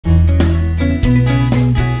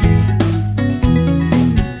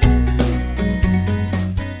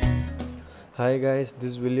Hi guys,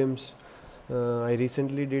 this is Williams. I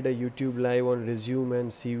recently did a YouTube live on resume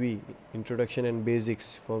and CV introduction and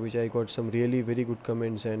basics, for which I got some really very good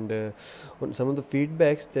comments, and on some of the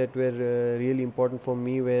feedbacks that were really important for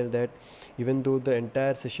me were that even though the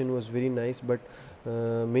entire session was very nice, but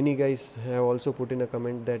many guys have also put in a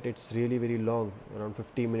comment that it's really very long, around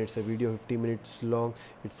 50 minutes, a video 50 minutes long.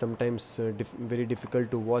 It's sometimes very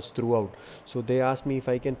difficult to watch throughout. So they asked me if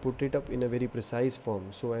I can put it up in a very precise form.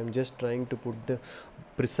 So I'm just trying to put the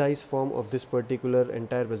precise form of this particular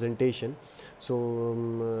entire presentation.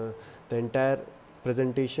 So the entire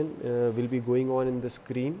presentation will be going on in the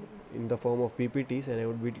screen in the form of PPTs, and I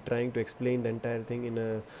would be trying to explain the entire thing in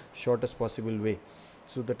a shortest possible way.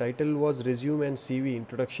 So the title was Resume and CV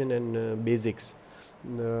Introduction and Basics.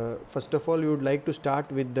 First of all, we would like to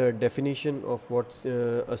start with the definition of what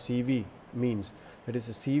a CV means. That is,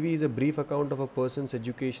 a CV is a brief account of a person's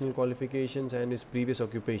educational qualifications and his previous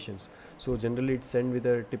occupations. So generally it's sent with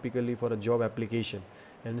a typically for a job application,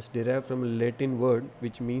 and it's derived from a Latin word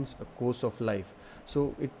which means a course of life.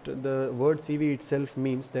 So the word CV itself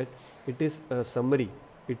means that it is a summary.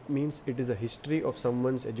 It means it is a history of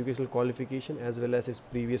someone's educational qualification as well as his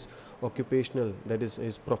previous occupational, that is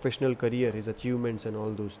his professional career, his achievements and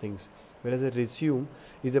all those things. Whereas a resume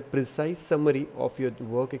is a precise summary of your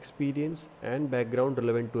work experience and background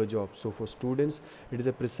relevant to a job. So for students, it is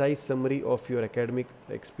a precise summary of your academic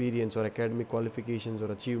experience or academic qualifications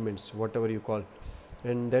or achievements, whatever you call,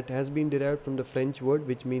 and that has been derived from the French word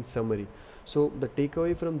which means summary. So the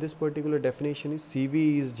takeaway from this particular definition is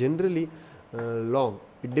CV is generally long,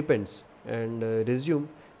 it depends, and resume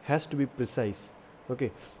has to be precise.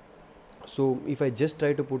 Okay, so if I just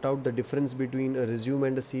try to put out the difference between a resume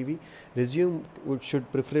and a CV, resume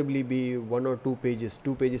should preferably be 1 or 2 pages,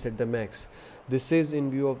 2 pages at the max. This is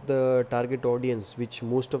in view of the target audience, which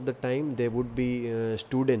most of the time they would be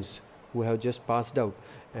students who have just passed out,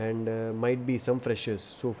 and might be some freshers.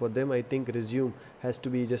 So for them, I think resume has to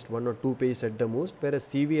be just 1 or 2 pages at the most, whereas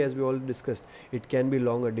CV, as we already discussed, it can be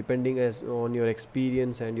longer depending as on your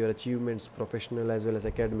experience and your achievements, professional as well as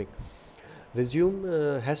academic.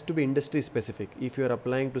 Resume has to be industry specific. If you are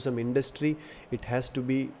applying to some industry, it has to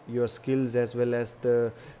be your skills as well as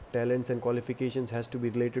the talents and qualifications has to be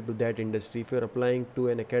related to that industry. If you are applying to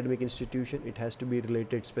an academic institution, it has to be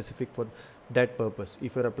related specific for that purpose.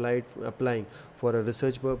 If you are applying for a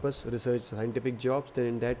research purpose, research scientific jobs, then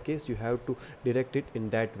in that case you have to direct it in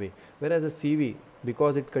that way. Whereas a CV,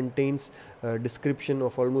 because it contains a description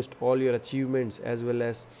of almost all your achievements as well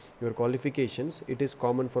as your qualifications, it is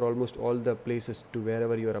common for almost all the places to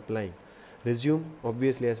wherever you are applying. Resume,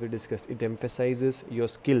 obviously, as we discussed, it emphasizes your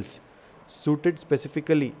skills suited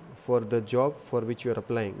specifically for the job for which you are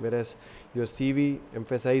applying, whereas your CV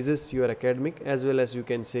emphasizes your academic as well as, you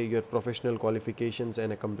can say, your professional qualifications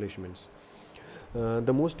and accomplishments.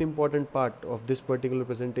 The most important part of this particular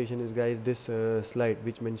presentation is, guys, this slide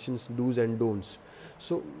which mentions do's and don'ts.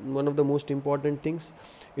 So one of the most important things,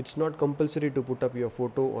 it's not compulsory to put up your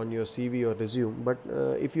photo on your CV or resume, but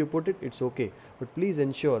if you put it, it's okay, but please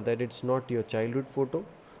ensure that it's not your childhood photo,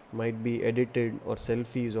 might be edited, or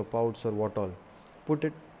selfies or pouts or what all. Put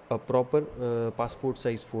it a proper passport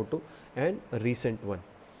size photo and a recent one.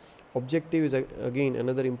 Objective is again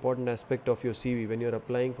another important aspect of your CV. When you are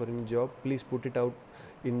applying for any job, please put it out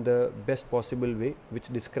in the best possible way, which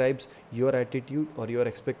describes your attitude or your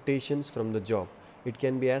expectations from the job. It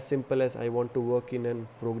can be as simple as, I want to work in a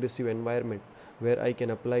progressive environment where I can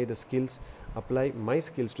apply my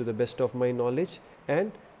skills to the best of my knowledge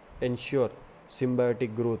and ensure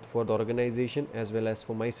symbiotic growth for the organization as well as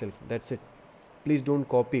for myself. That's it. Please don't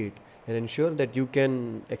copy it, and ensure that you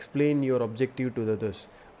can explain your objective to the others.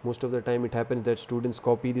 Most of the time it happens that students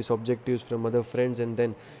copy these objectives from other friends, and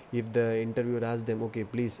then if the interviewer asks them, okay,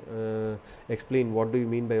 please explain what do you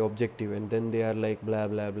mean by objective, and then they are like blah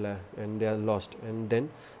blah blah, and they are lost, and then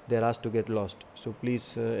they are asked to get lost. So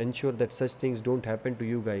please ensure that such things don't happen to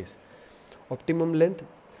you guys. Optimum length,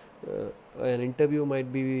 an interview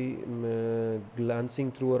might be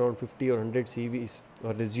glancing through around 50 or 100 CVs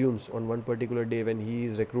or resumes on one particular day when he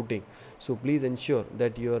is recruiting. So please ensure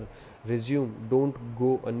that your resume don't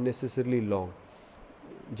go unnecessarily long.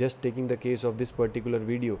 Just taking the case of this particular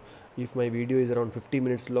video, if my video is around 50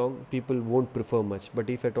 minutes long, people won't prefer much,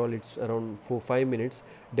 but if at all it's around 4-5 minutes,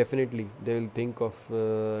 definitely they will think of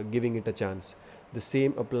giving it a chance. The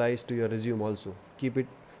same applies to your resume also. Keep it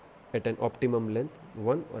at an optimum length,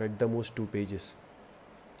 1 or at the most 2 pages.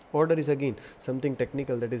 Order is again something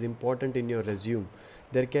technical that is important in your resume.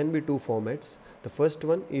 There can be 2 formats. The first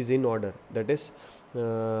one is in order, that is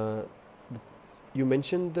you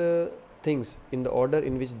mention the things in the order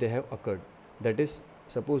in which they have occurred. That is,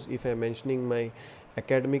 Suppose if I'm mentioning my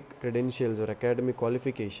academic credentials or academic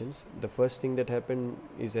qualifications, the first thing that happened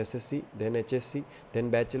is SSC, then HSC, then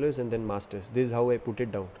bachelor's, and then master's. This is how I put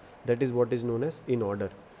it down. That is what is known as in order.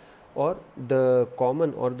 Or the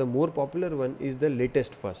common or the more popular one is the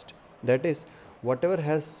latest first. That is, whatever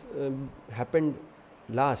has happened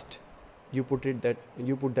last, you put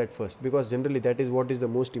that first, because generally that is what is the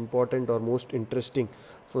most important or most interesting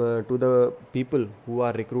to the people who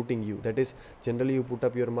are recruiting you. That is, generally you put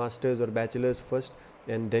up your masters or bachelors first,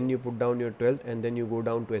 and then you put down your 12th, and then you go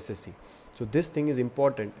down to SSC. So this thing is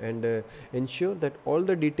important, and ensure that all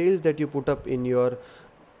the details that you put up in your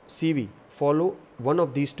CV follow one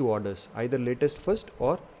of these two orders, either latest first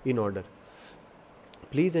or in order.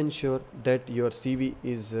 Please ensure that your CV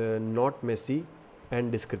is not messy and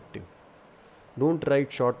descriptive. Don't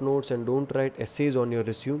write short notes and don't write essays on your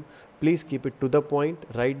resume. Please keep it to the point.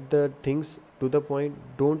 Write the things to the point.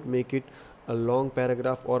 Don't make it a long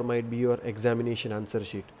paragraph or might be your examination answer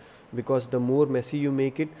sheet, because the more messy you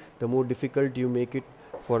make it, the more difficult you make it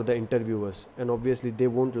for the interviewers, and obviously they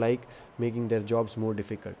won't like making their jobs more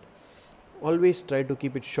difficult. Always try to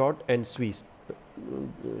keep it short and sweet.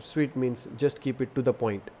 Sweet means just keep it to the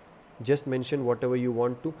point. Just mention whatever you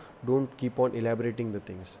want to, don't keep on elaborating the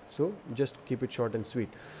things. So just keep it short and sweet.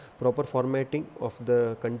 Proper formatting of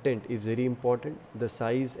the content is very important. The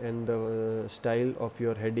size and the style of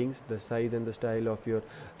your headings, the size and the style of your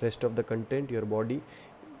rest of the content, your body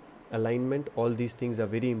alignment, all these things are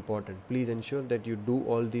very important. Please ensure that you do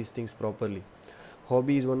all these things properly.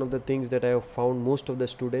 Hobby is one of the things that I have found most of the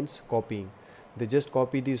students copying. They just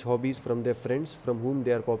copy these hobbies from their friends, from whom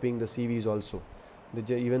they are copying the CVs also.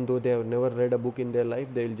 Even though they have never read a book in their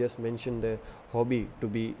life, they will just mention their hobby to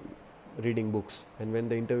be reading books. And when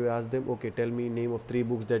the interview asks them, okay, tell me name of 3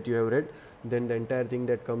 books that you have read, then the entire thing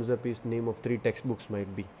that comes up is name of 3 textbooks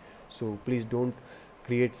might be. So please don't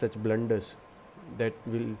create such blunders that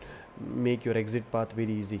will make your exit path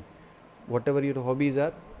very easy. Whatever your hobbies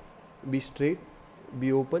are, be straight,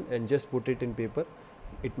 be open, and just put it in paper.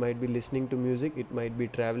 It might be listening to music, it might be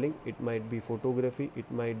traveling, it might be photography, it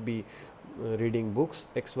might be reading books,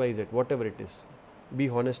 XYZ, whatever it is. Be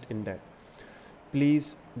honest in that.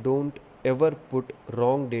 Please don't ever put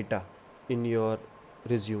wrong data in your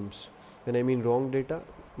resumes. When I mean wrong data,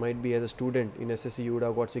 might be as a student in SSC you would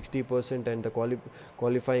have got 60% and the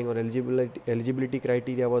qualifying or eligibility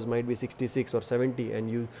criteria was might be 66 or 70, and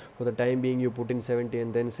you for the time being you put in 70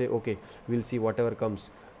 and then say, okay, we'll see whatever comes.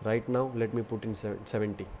 Right now let me put in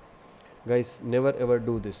 70. Guys, never ever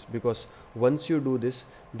do this, because once you do this,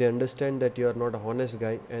 they understand that you are not a honest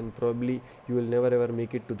guy, and probably you will never ever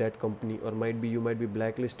make it to that company, or you might be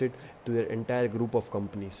blacklisted to their entire group of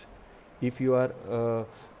companies. If you are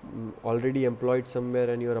already employed somewhere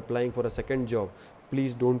and you are applying for a second job,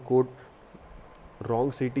 please don't quote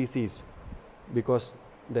wrong CTCs, because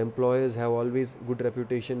the employers have always good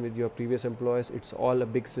reputation with your previous employers. It's all a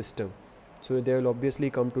big system. So they will obviously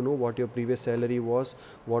come to know what your previous salary was,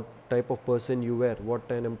 what type of person you were, what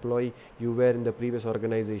an employee you were in the previous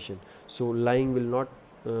organization. So lying will not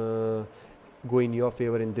go in your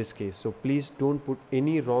favor in this case. So please don't put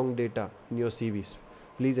any wrong data in your CVs.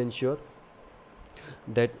 Please ensure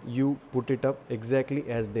that you put it up exactly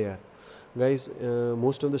as they are. Guys,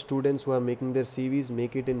 most of the students who are making their CVs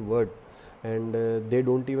make it in Word, and they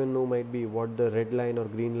don't even know might be what the red line or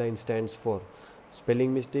green line stands for.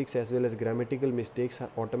 Spelling mistakes as well as grammatical mistakes are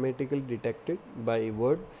automatically detected by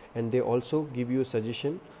Word, and they also give you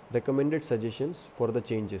recommended suggestions for the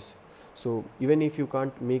changes. So even if you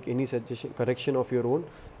can't make any correction of your own,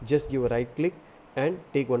 just give a right click and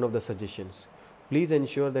take one of the suggestions. Please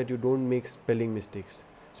ensure that you don't make spelling mistakes.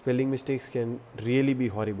 Spelling mistakes can really be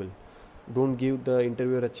horrible. Don't give the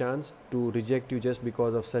interviewer a chance to reject you just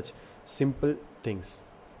because of such simple things.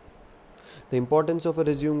 The importance of a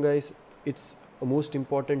resume, guys, it's a most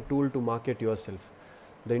important tool to market yourself.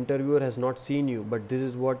 The interviewer has not seen you, but this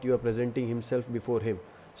is what you are presenting himself before him.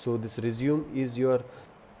 So this resume is your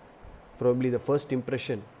probably the first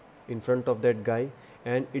impression in front of that guy,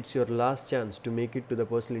 and it's your last chance to make it to the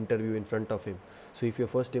personal interview in front of him. So if your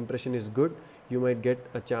first impression is good, you might get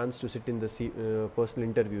a chance to sit in the personal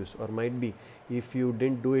interviews, or might be if you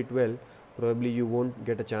didn't do it well, probably you won't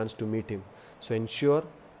get a chance to meet him. So ensure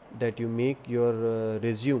that you make your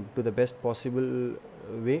resume to the best possible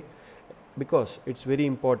way, because it's very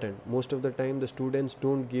important. Most of the time the students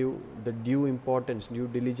don't give the due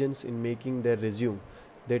diligence in making their resume.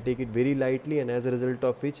 They take it very lightly, and as a result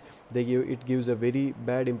of which it gives a very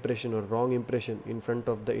bad impression or wrong impression in front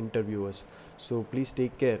of the interviewers. So please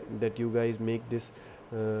take care that you guys make this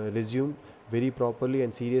resume very properly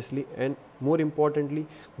and seriously, and more importantly,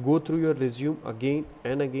 go through your resume again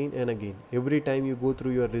and again and again. Every time you go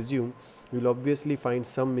through your resume, you'll obviously find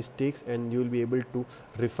some mistakes, and you'll be able to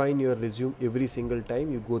refine your resume every single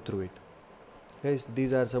time you go through it. Guys,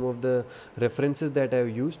 these are some of the references that I have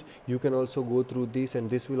used. You can also go through this, and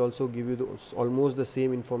this will also give you almost the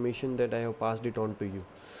same information that I have passed it on to you.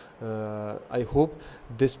 I hope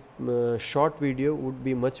this short video would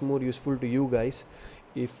be much more useful to you guys.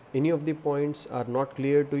 If any of the points are not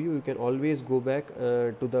clear to you, you can always go back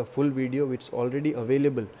to the full video, which is already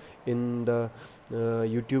available in the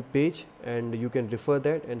YouTube page, and you can refer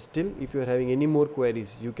that. And still, if you are having any more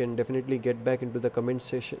queries, you can definitely get back into the comment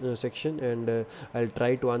section, and I'll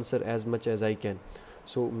try to answer as much as I can.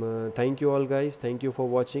 So thank you all guys, thank you for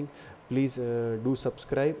watching. Please do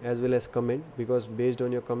subscribe as well as comment, because based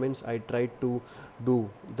on your comments I try to do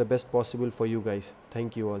the best possible for you guys.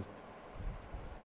 Thank you all.